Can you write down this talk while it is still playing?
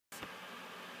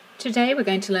Today we're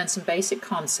going to learn some basic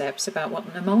concepts about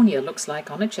what pneumonia looks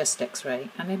like on a chest x-ray,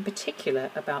 and in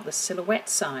particular about the silhouette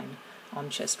sign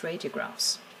on chest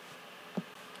radiographs.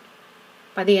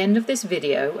 By the end of this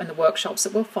video and the workshops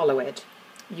that will follow it,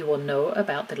 you will know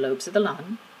about the lobes of the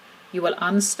lung, you will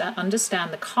understand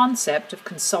the concept of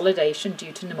consolidation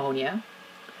due to pneumonia,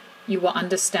 you will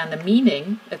understand the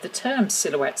meaning of the term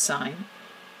silhouette sign,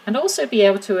 and also be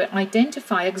able to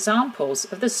identify examples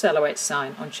of the silhouette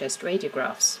sign on chest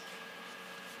radiographs.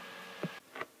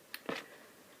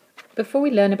 Before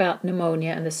we learn about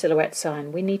pneumonia and the silhouette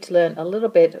sign, we need to learn a little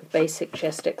bit of basic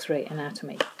chest x-ray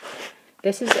anatomy.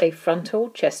 This is a frontal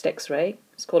chest x-ray.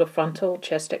 It's called a frontal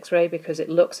chest x-ray because it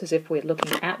looks as if we're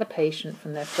looking at the patient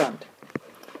from their front.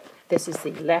 This is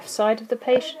the left side of the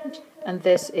patient, and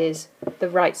this is the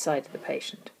right side of the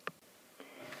patient.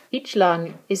 Each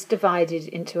lung is divided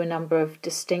into a number of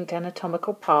distinct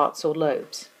anatomical parts or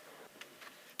lobes.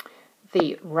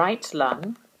 The right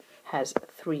lung has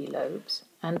 3 lobes,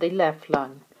 and the left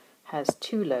lung has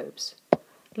 2 lobes.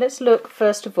 Let's look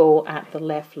first of all at the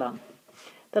left lung.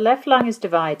 The left lung is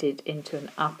divided into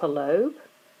an upper lobe,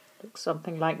 looks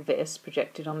something like this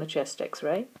projected on the chest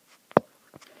x-ray,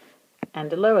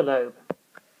 and a lower lobe,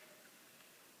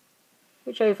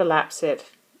 which overlaps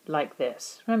it like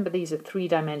this. Remember, these are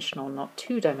 3-dimensional, not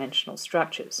 2-dimensional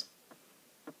structures.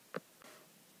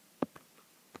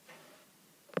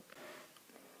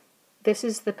 This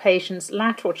is the patient's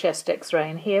lateral chest x-ray,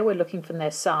 and here we're looking from their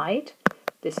side.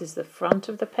 This is the front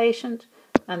of the patient,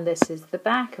 and this is the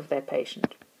back of their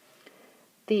patient.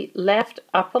 The left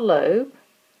upper lobe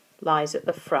lies at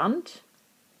the front,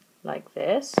 like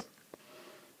this,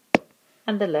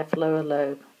 and the left lower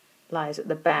lobe lies at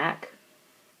the back,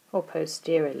 or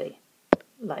posteriorly,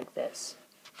 like this.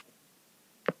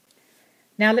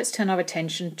 Now let's turn our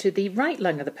attention to the right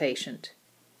lung of the patient.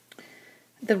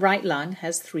 The right lung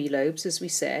has 3 lobes, as we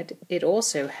said. It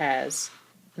also has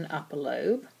an upper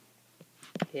lobe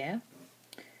here.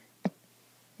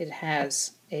 It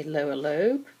has a lower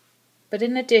lobe, but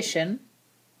in addition,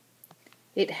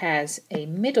 it has a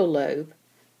middle lobe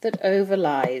that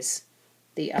overlies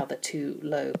the other 2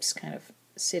 lobes, kind of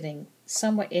sitting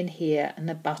somewhere in here and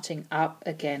abutting up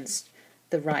against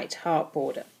the right heart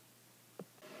border.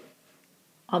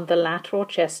 On the lateral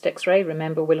chest x-ray,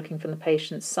 remember we're looking from the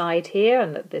patient's side here,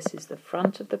 and that this is the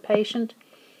front of the patient.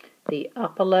 The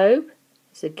upper lobe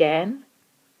is again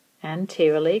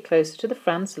anteriorly, closer to the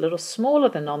front, it's a little smaller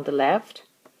than on the left.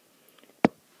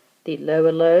 The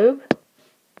lower lobe,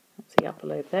 that's the upper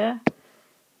lobe there,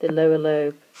 the lower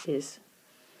lobe is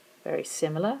very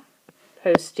similar,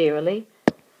 posteriorly,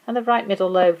 and the right middle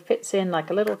lobe fits in like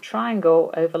a little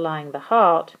triangle overlying the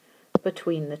heart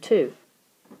between the 2.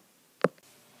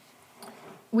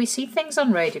 We see things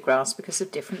on radiographs because of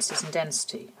differences in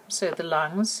density. So the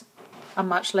lungs are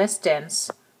much less dense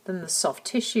than the soft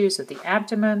tissues of the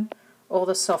abdomen or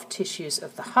the soft tissues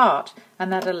of the heart,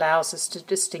 and that allows us to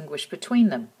distinguish between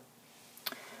them.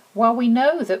 While we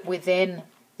know that within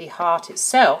the heart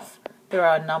itself there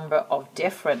are a number of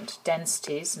different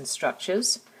densities and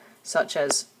structures, such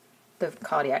as the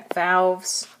cardiac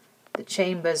valves, the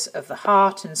chambers of the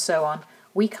heart, and so on,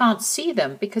 we can't see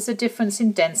them because the difference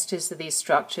in densities of these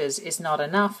structures is not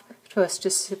enough for us to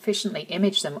sufficiently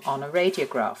image them on a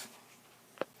radiograph.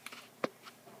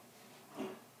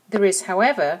 There is,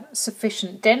 however,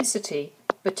 sufficient density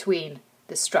between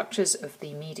the structures of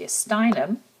the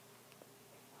mediastinum,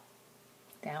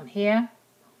 down here,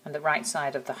 and the right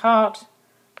side of the heart,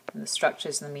 and the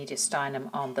structures in the mediastinum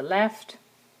on the left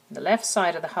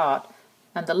side of the heart,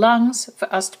 and the lungs, for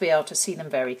us to be able to see them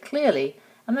very clearly,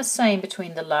 and the same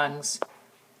between the lungs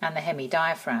and the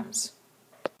hemidiaphragms.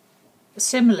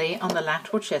 Similarly, on the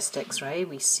lateral chest x-ray,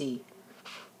 we see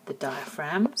the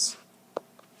diaphragms.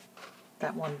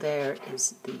 That one there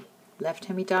is the left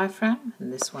hemidiaphragm,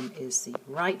 and this one is the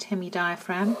right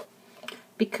hemidiaphragm,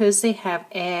 because they have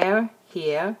air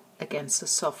here against the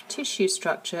soft tissue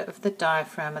structure of the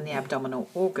diaphragm and the abdominal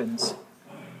organs.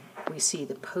 We see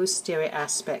the posterior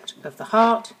aspect of the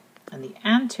heart and the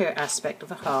anterior aspect of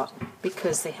the heart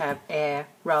because they have air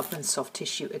rather than soft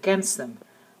tissue against them.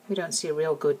 We don't see a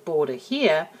real good border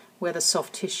here where the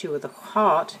soft tissue of the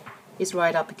heart is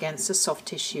right up against the soft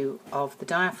tissue of the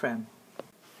diaphragm.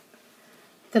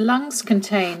 The lungs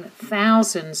contain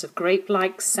thousands of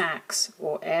grape-like sacs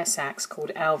or air sacs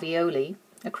called alveoli,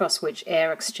 across which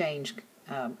air exchange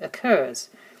occurs.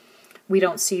 We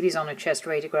don't see these on a chest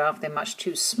radiograph, they're much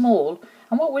too small,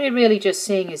 and what we're really just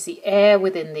seeing is the air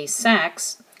within these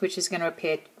sacs, which is going to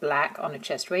appear black on a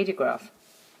chest radiograph.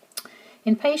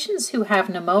 In patients who have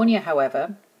pneumonia,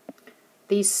 however,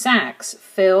 These sacs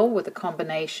fill with a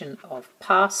combination of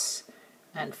pus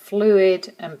and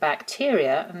fluid and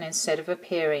bacteria, and instead of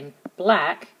appearing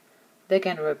black, they're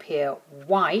going to appear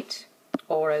white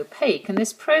or opaque, and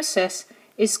this process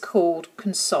is called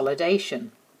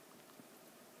consolidation.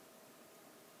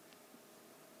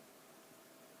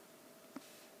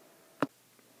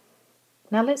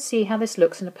 Now let's see how this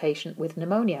looks in a patient with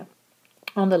pneumonia.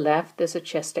 On the left there's a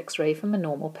chest x-ray from a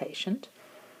normal patient,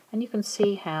 and you can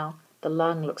see how the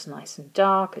lung looks nice and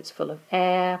dark, it's full of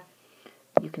air.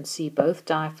 You can see both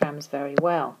diaphragms very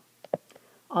well.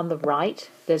 On the right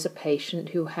there's a patient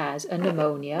who has a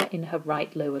pneumonia in her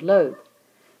right lower lobe,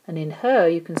 and in her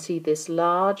you can see this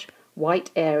large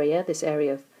white area, this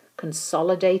area of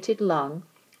consolidated lung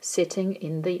sitting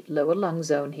in the lower lung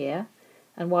zone here.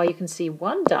 And while you can see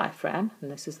one diaphragm,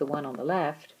 and this is the one on the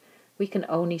left, we can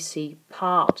only see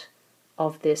part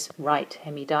of this right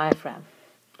hemidiaphragm.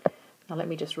 Now let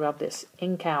me just rub this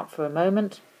ink out for a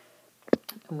moment,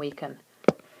 and we can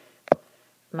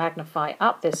magnify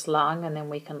up this lung, and then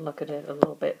we can look at it a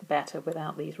little bit better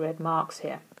without these red marks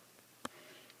here.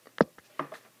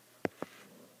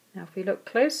 Now if we look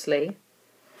closely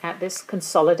at this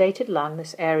consolidated lung,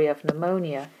 this area of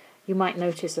pneumonia, you might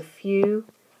notice a few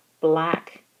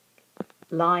black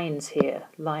lines here,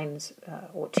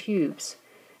 or tubes,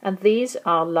 and these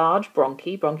are large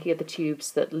bronchi. Bronchi are the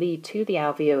tubes that lead to the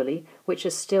alveoli, which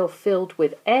are still filled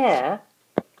with air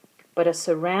but are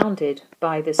surrounded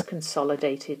by this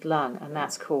consolidated lung, and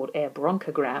that's called air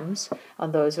bronchograms,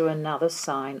 and those are another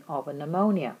sign of a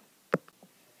pneumonia.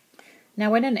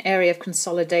 Now when an area of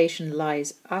consolidation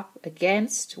lies up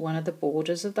against one of the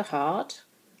borders of the heart,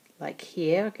 like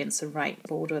here against the right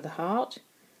border of the heart,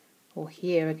 or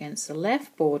here against the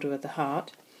left border of the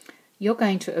heart, you're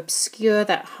going to obscure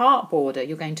that heart border.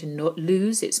 You're going to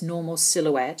lose its normal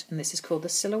silhouette, and this is called the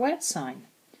silhouette sign.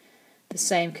 The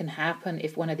same can happen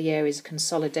if one of the areas of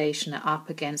consolidation are up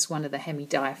against one of the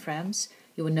hemidiaphragms.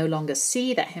 You will no longer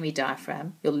see that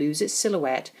hemidiaphragm, you'll lose its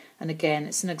silhouette, and again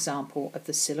it's an example of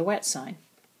the silhouette sign.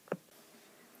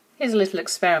 Here's a little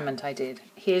experiment I did.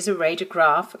 Here's a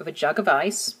radiograph of a jug of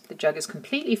ice. The jug is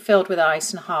completely filled with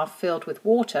ice and half filled with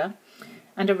water,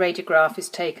 and a radiograph is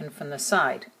taken from the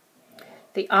side.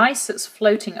 The ice that's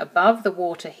floating above the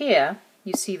water here,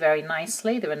 you see very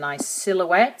nicely, there are nice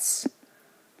silhouettes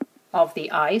of the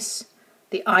ice.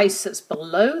 The ice that's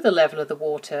below the level of the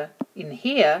water in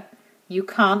here, you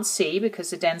can't see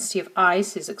because the density of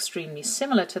ice is extremely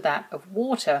similar to that of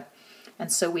water, and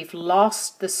so we've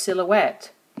lost the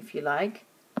silhouette, if you like,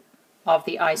 of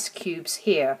the ice cubes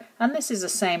here. And this is the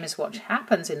same as what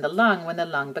happens in the lung when the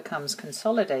lung becomes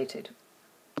consolidated.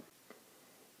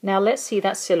 Now let's see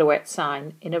that silhouette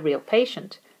sign in a real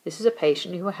patient. This is a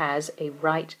patient who has a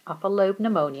right upper lobe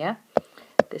pneumonia.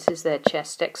 This is their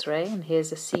chest x-ray, and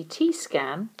here's a CT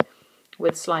scan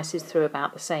with slices through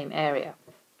about the same area.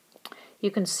 You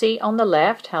can see on the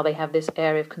left how they have this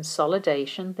area of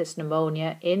consolidation, this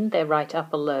pneumonia in their right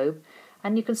upper lobe,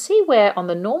 and you can see where on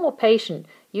the normal patient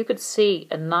you could see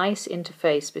a nice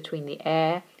interface between the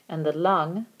air and the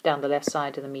lung down the left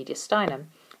side of the mediastinum.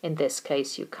 In this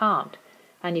case you can't.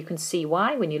 And you can see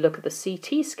why when you look at the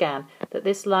CT scan, that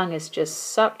this lung is just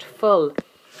sucked full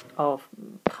of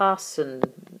pus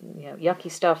and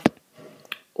yucky stuff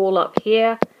all up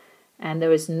here, and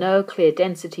there is no clear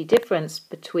density difference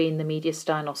between the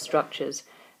mediastinal structures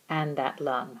and that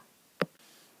lung.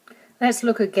 Let's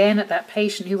look again at that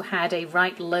patient who had a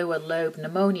right lower lobe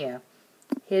pneumonia.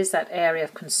 Here's that area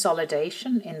of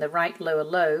consolidation in the right lower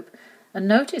lobe, and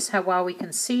notice how while we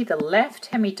can see the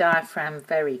left hemidiaphragm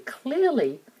very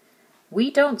clearly,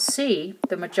 we don't see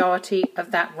the majority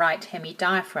of that right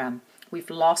hemidiaphragm. We've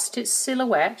lost its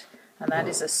silhouette, and that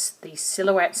is the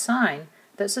silhouette sign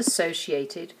that's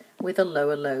associated with a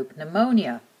lower lobe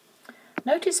pneumonia.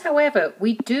 Notice, however,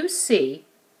 we do see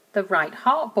the right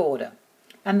heart border,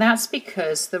 and that's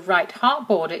because the right heart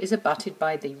border is abutted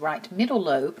by the right middle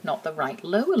lobe, not the right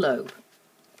lower lobe.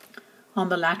 On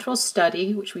the lateral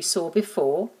study, which we saw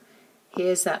before,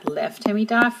 here's that left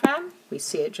hemidiaphragm. We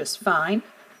see it just fine,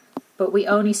 but we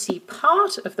only see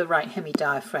part of the right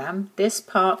hemidiaphragm. This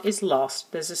part is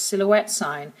lost. There's a silhouette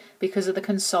sign because of the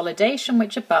consolidation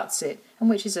which abuts it and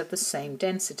which is of the same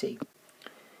density.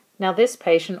 Now this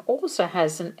patient also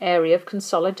has an area of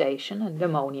consolidation and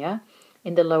pneumonia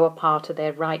in the lower part of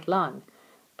their right lung.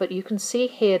 But you can see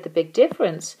here the big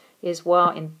difference is while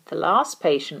in the last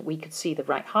patient we could see the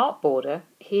right heart border,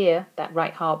 here that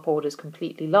right heart border is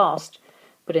completely lost,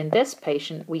 but in this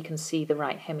patient we can see the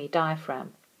right hemidiaphragm.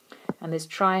 And this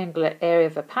triangular area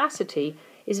of opacity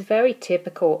is very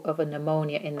typical of a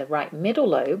pneumonia in the right middle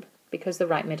lobe, because the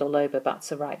right middle lobe abuts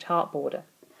the right heart border.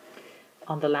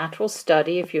 On the lateral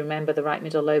study, if you remember, the right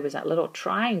middle lobe was that little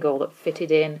triangle that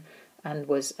fitted in and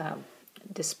was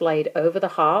displayed over the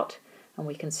heart, and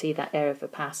we can see that area of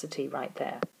opacity right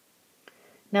there.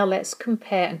 Now let's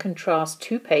compare and contrast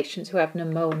two patients who have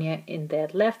pneumonia in their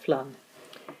left lung.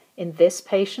 In this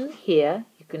patient here,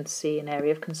 you can see an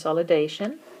area of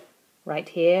consolidation right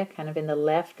here, kind of in the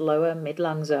left lower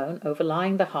mid-lung zone,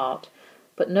 overlying the heart.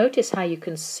 But notice how you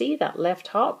can see that left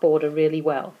heart border really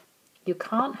well. You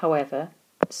can't, however,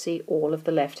 see all of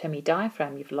the left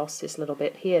hemidiaphragm. You've lost this little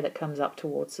bit here that comes up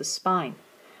towards the spine.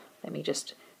 Let me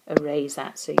just erase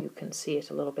that so you can see it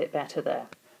a little bit better there.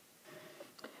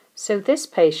 So this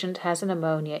patient has a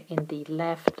pneumonia in the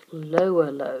left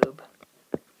lower lobe.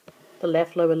 The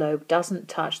left lower lobe doesn't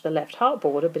touch the left heart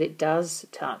border, but it does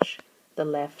touch the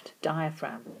left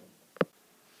diaphragm.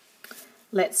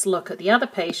 Let's look at the other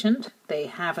patient. They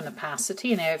have an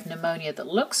opacity, an area of pneumonia that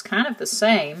looks kind of the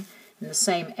same, in the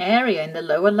same area in the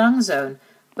lower lung zone.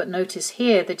 But notice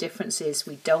here the difference is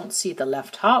we don't see the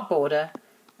left heart border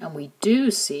and we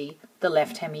do see the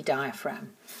left hemidiaphragm.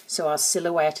 So our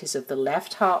silhouette is of the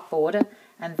left heart border,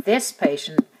 and this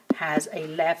patient has a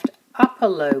left upper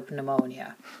lobe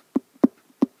pneumonia.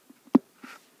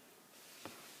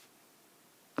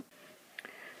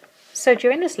 So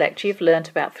during this lecture you've learnt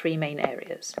about three main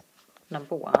areas.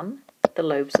 Number one, the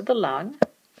lobes of the lung.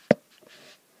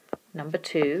 Number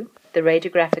two, the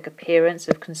radiographic appearance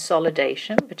of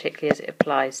consolidation, particularly as it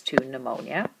applies to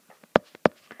pneumonia.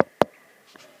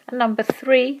 And number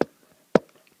three,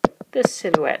 the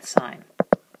silhouette sign.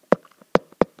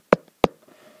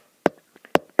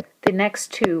 The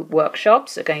next two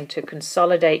workshops are going to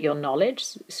consolidate your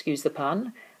knowledge, excuse the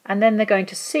pun, and then they're going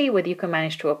to see whether you can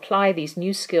manage to apply these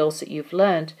new skills that you've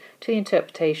learned to the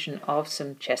interpretation of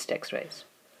some chest x-rays.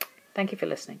 Thank you for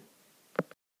listening.